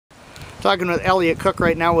Talking with Elliot Kock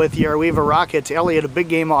right now with the Ar-We-Va Rockets. Elliot, a big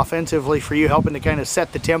game offensively for you, helping to kind of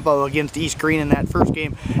set the tempo against East Greene in that first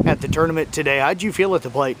game at the tournament today. How'd you feel at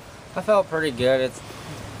the plate? I felt pretty good. It's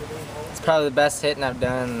probably the best hitting I've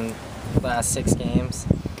done in the last 6 games.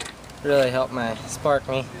 Really helped spark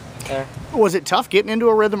me there. Was it tough getting into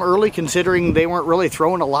a rhythm early, considering they weren't really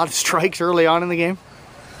throwing a lot of strikes early on in the game?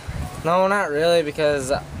 No, not really,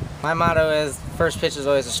 because my motto is first pitch is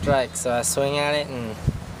always a strike, so I swing at it and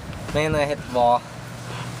mainly I hit the ball.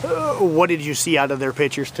 What did you see out of their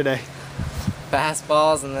pitchers today?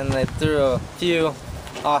 Fastballs, and then they threw a few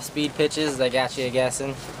off-speed pitches that got you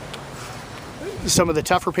guessing. Some of the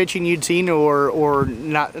tougher pitching you'd seen, or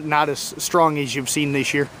not as strong as you've seen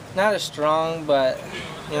this year? Not as strong, but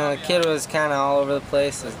you know, the kid was kind of all over the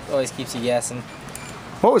place. It always keeps you guessing.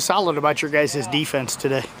 What was solid about your guys' defense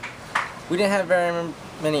today? We didn't have very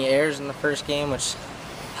many errors in the first game, which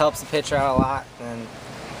helps the pitcher out a lot. And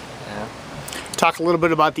yeah. Talk a little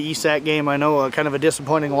bit about the ESAC game. I know kind of a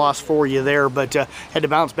disappointing loss for you there, but had to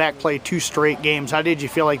bounce back, play 2 straight games. How did you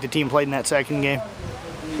feel like the team played in that second game?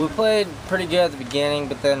 We played pretty good at the beginning,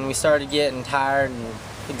 but then we started getting tired and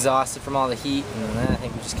exhausted from all the heat, and then I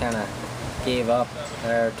think we just kind of gave up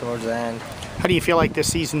there towards the end. How do you feel like this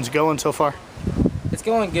season's going so far? It's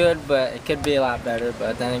going good, but it could be a lot better,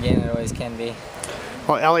 but then again, it always can be.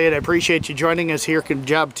 Well, Elliot, I appreciate you joining us here. Good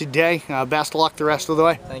job today. Best of luck the rest of the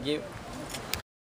way. Thank you.